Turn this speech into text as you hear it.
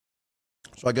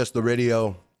So I guess the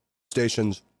radio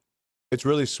stations, it's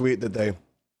really sweet that they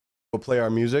will play our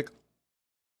music,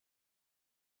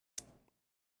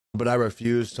 but I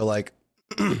refuse to like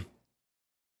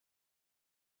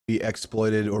be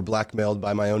exploited or blackmailed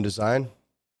by my own design.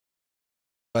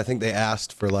 I think they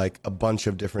asked for like a bunch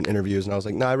of different interviews, and I was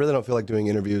like, no, I really don't feel like doing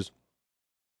interviews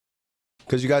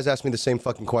because you guys asked me the same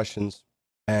fucking questions,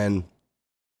 and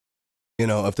you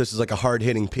know, if this is like a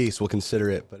hard-hitting piece, we'll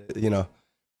consider it. But you know,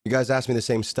 you guys asked me the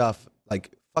same stuff, like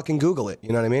fucking Google it. You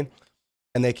know what I mean?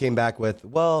 And they came back with,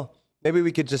 well, maybe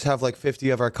we could just have like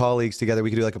 50 of our colleagues together. We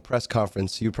could do like a press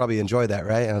conference. You'd probably enjoy that,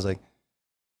 right? And I was like,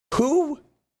 who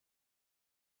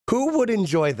would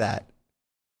enjoy that?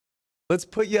 Let's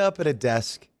put you up at a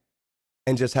desk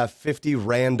and just have 50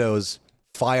 randos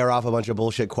fire off a bunch of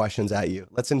bullshit questions at you.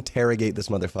 Let's interrogate this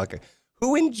motherfucker.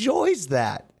 Who enjoys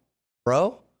that,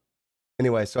 bro?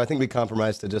 Anyway, so I think we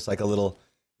compromised to just like a little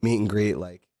meet and greet.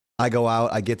 Like, I go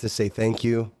out, I get to say thank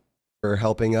you for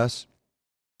helping us.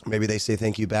 Maybe they say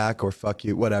thank you back or fuck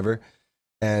you, whatever.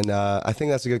 And I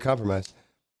think that's a good compromise.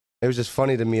 It was just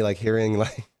funny to me, like hearing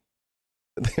like,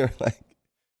 they were like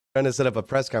trying to set up a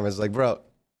press conference. Like, bro,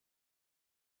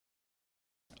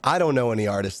 I don't know any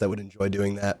artists that would enjoy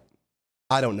doing that.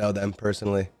 I don't know them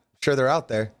personally. I'm sure they're out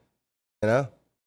there, you know?